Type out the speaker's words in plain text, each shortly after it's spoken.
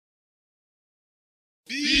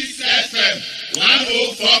Peace FM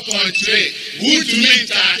 104.3. Good to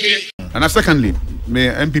meet you. And secondly, may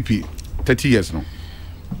MPP 30 years now.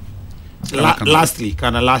 Lastly.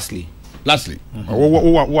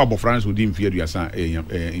 Who are friends who didn't fear you as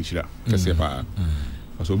in Shira?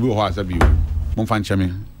 So we will have you.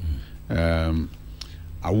 Monfanchame.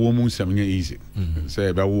 A woman 7 years easy. Say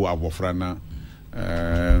about who are Bofrana.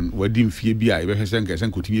 We didn't fear be I ever sent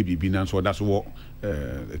and could be now, so that's what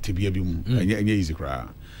TBM and easy cry.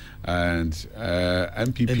 And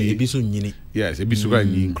MPP yes, a bit so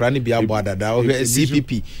Granny be about that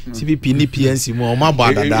CPP ni PNC more my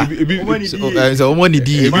bada so money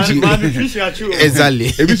di exactly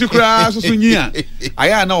e bi so kra so nya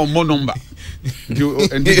aya na o mo number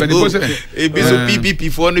and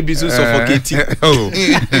PPP for no be so suffocating oh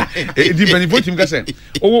e di bani vote ka say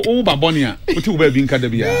o ba boni a o ti wo ba bi nka da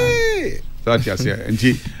bia that ya say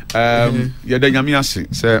enti ya da nyame ase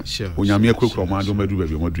say onyame akokro ma do madu ba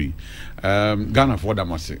bi modui Ghana for that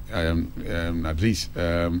must at least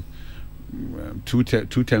 2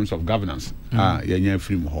 terms of governance yenya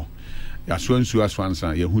free mo ya so nsu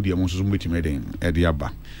aswansa ya hu de mo so metime den e de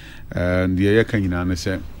aba and ye kan nyina na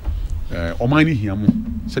say omani hiamu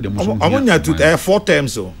say de mo so omonya 4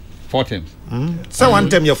 terms so 4 terms say 1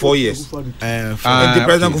 term ya 4 years and the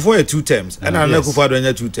president for 2 terms and another for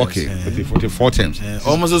 2 terms okay 4 terms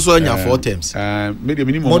almost so nya 4 terms maybe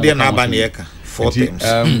minimum more than abanieka 4 terms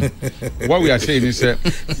what we are saying is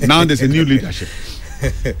now there's a new leadership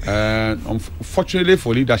unfortunately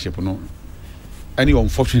for leadership no any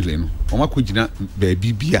unfortunately no oma kujina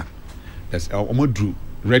baby bia that's oma drew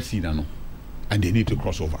red sea no and they need to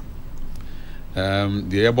cross over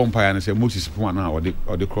the airborne empire say Moses puma na or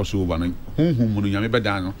the cross over no hunhum no nyame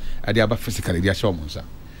beda no ade aba physically dia show monsa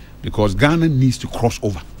because Ghana needs to cross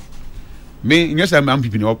over me yes I'm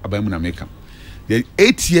MPP no abamu na make the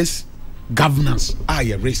 8 years governance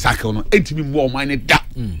a recycle no entimi more money da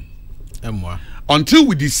until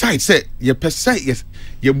we decide say ye person yes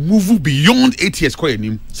ye move beyond 8 years kwa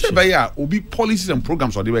nim say by ya obi policies and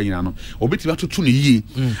programs or the way no obi ti atoto ne yi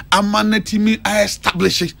amanatimi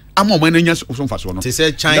establish amomanya so faso no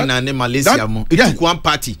say China and Malaysia mo it took one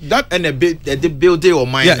party that and the building or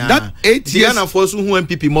mine that 8 years na for so who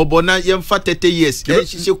MPP mo bona ye mfa 30 years e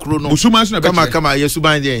hihye kro no musuman so na kama ye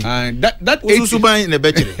suban dey that 8 suban na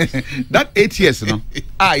bechere that 8 years no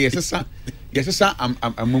yes sir I'm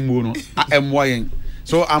no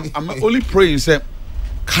so I'm only praying say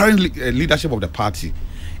current leadership of the party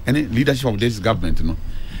and leadership of this government no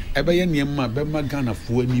ebe ye niam be ma Ghana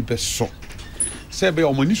fo ani be so say be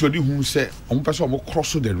omani so di hu say omo pese omo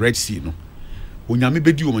cross the Red Sea no onyame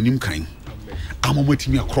be di omanim kan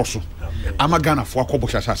amomatimi across ama Ghana fo akobo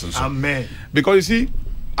shashasen so amen because you see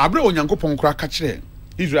abre onyankopon kra ka kire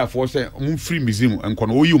Israel for say omo free museum enko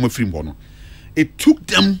no oyi omo free mbo no it took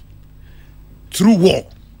them through war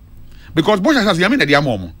because Bosha has yamina dia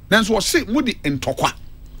mom then so say mudi entokwa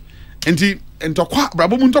enti entokwa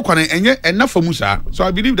brabo mu ntokwa na enye enafa mu sa so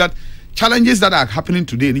I believe that challenges that are happening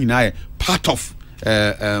today ni na part of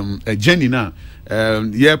a journey na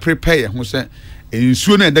ye prepare who say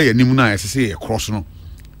ensuo na da yanim na say ye cross no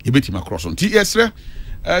ye betima cross no ti yesre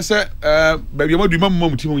say ba bi amadu mamma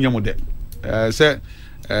mutim nyamo de say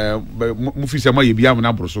mu fi se ma ye bia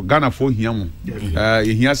na broso Ghana fo hia mu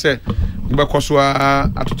ye hia se mbe koso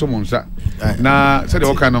atoto mo nsa na se de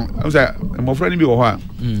woka no say mo frani bi wo ho a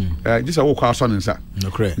just wo kwa so nsa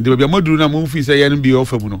de bia maduru na mu fi se ye no bi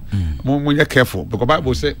ofa mu no mo nya careful because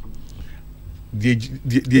Bible say the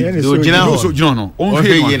original no on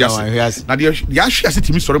here na the ahwe ase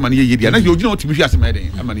timi sore ma na ye dia na the original timi hwe ase ma den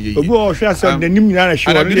ama na ye obi o hwe ase na nim na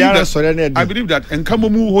hwe ya sore na I believe that enkamo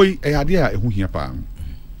mu hoi e ade a ehu hia pa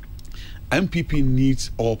MPP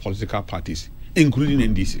needs all political parties, including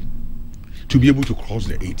NDC, to be able to cross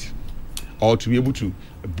the 8 or to be able to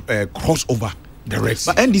cross over the Red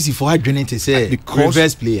Sea. But NDC for hydrogen to say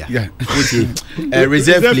reverse player, yeah,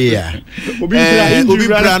 reserve player. Obi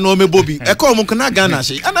bra no me Bobby. E come mo kana Ghana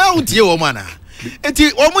she. And I utie wo man na.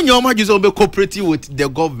 Enti omo nyoma gizo be cooperative with the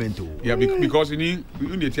government. Yeah, because you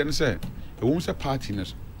need to say e won say party na e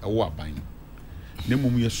wo aban. Na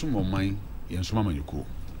mum yesum oman, yensum amanyuko.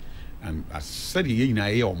 And I said ye na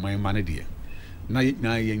ye o man man de na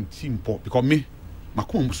ye team pop because me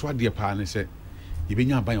makom so ade pa na say ye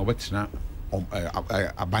benya aban obetena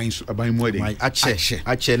aban mu de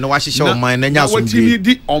ache no wahihye o man na nya so bi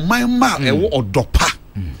di o man ma e wo odopa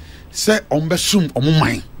say on besum o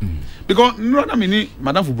man because no na me ni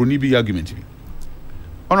Madam Fubroni bi argument bi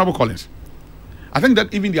Honorable Collins I think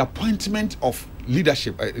that even the appointment of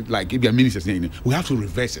leadership like if your ministers we have to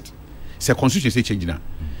reverse it say constitution say change now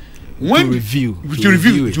when to review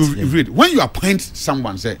it. When you appoint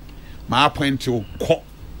someone, say, my appoint to co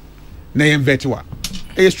na vetting,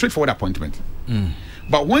 a straightforward appointment.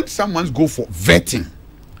 But when someone's go for vetting,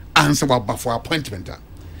 answer about for appointment,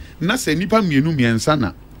 na say nipa mienu miensa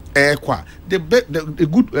na the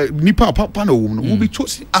good nipa panel will be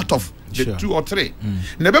chosen out of the 2 or 3.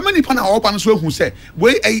 Never many panel or panel who say,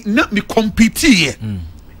 "Well, I not me compete here."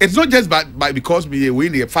 It's not just by because we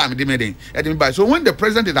win a family meeting. So when the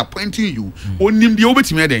president is appointing you, only the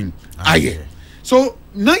obeti meeting. So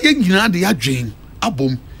now you know the adjoin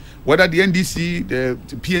abom. Whether the NDC, the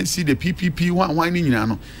PNC, the PPP, one in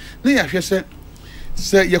no. Now you say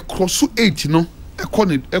you cross 8, you know.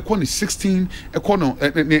 Economy 16,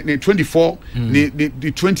 economy 24,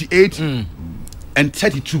 the 28 and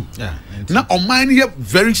 32. Yeah. Now on mine here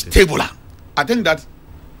very stable. I think that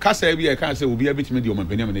I can't say will be able to make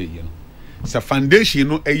the year. It's a foundation,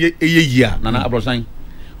 no a year. Nana Abrosign.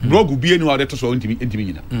 Blog will be anywhere that so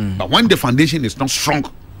intimate. But when the foundation is not strong,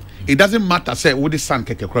 it doesn't matter. Say what the sun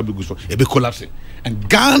can it be collapsing. And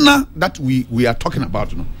Ghana that we are talking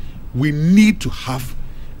about, you know, we need to have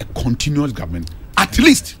a continuous government. At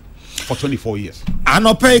least for 24 years.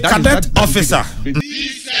 Anope cadet officer.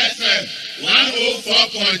 This FM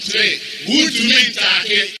 104.3. Good to meet